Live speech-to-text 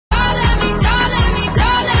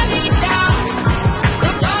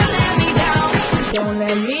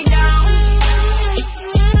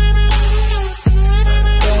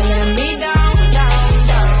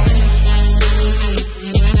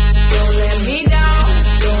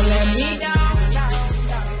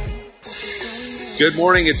Good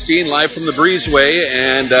morning, it's Dean live from the Breezeway,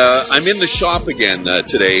 and I'm in the shop again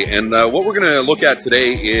today, and what we're going to look at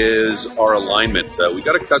today is our alignment. We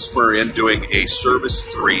got a customer in doing a service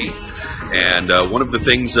 3, and one of the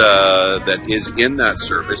things that is in that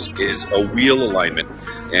service is a wheel alignment,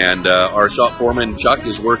 and our shop foreman Chuck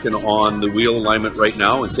is working on the wheel alignment right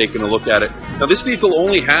now and taking a look at it. Now this vehicle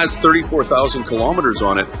only has 34,000 kilometers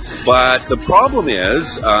on it, but the problem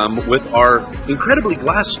is with our incredibly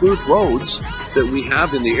glass smooth roads that we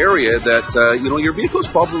have in the area that, your vehicle is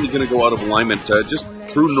probably going to go out of alignment just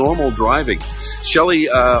through normal driving. Shelly,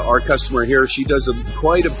 our customer here, she does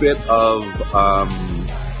quite a bit of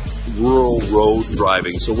rural road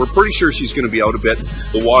driving, so we're pretty sure she's going to be out a bit.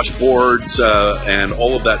 The washboards and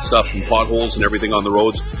all of that stuff and potholes and everything on the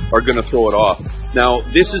roads are going to throw it off. Now,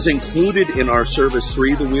 this is included in our Service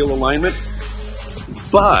 3, the wheel alignment,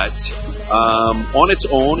 but on its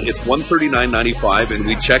own, it's $139.95, and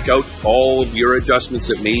we check out all of your adjustments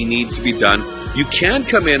that may need to be done. You can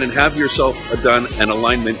come in and have yourself done an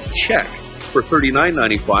alignment check for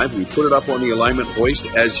 $39.95. We put it up on the alignment hoist,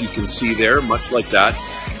 as you can see there, much like that,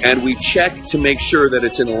 and we check to make sure that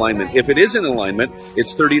it's in alignment. If it is in alignment,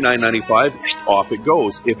 it's $39.95, off it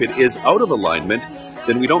goes. If it is out of alignment,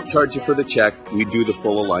 then we don't charge you for the check. We do the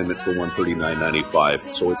full alignment for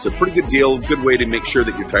 $139.95. So it's a pretty good deal, good way to make sure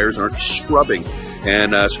that your tires aren't scrubbing.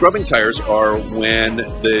 And scrubbing tires are when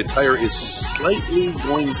the tire is slightly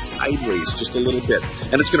going sideways, just a little bit.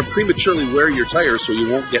 And it's going to prematurely wear your tires so you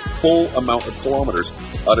won't get full amount of kilometers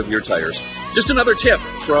out of your tires. Just another tip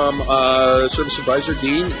from Service Advisor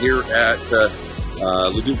Dean here at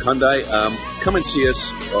Leduc Hyundai. Come and see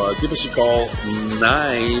us. Give us a call,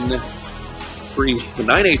 986-3311.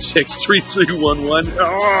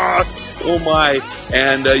 Oh my.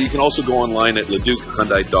 And you can also go online at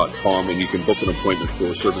leduchyundai.com and you can book an appointment for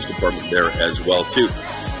a service department there as well too.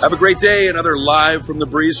 Have a great day. Another live from the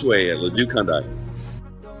Breezeway at Leduc Hyundai.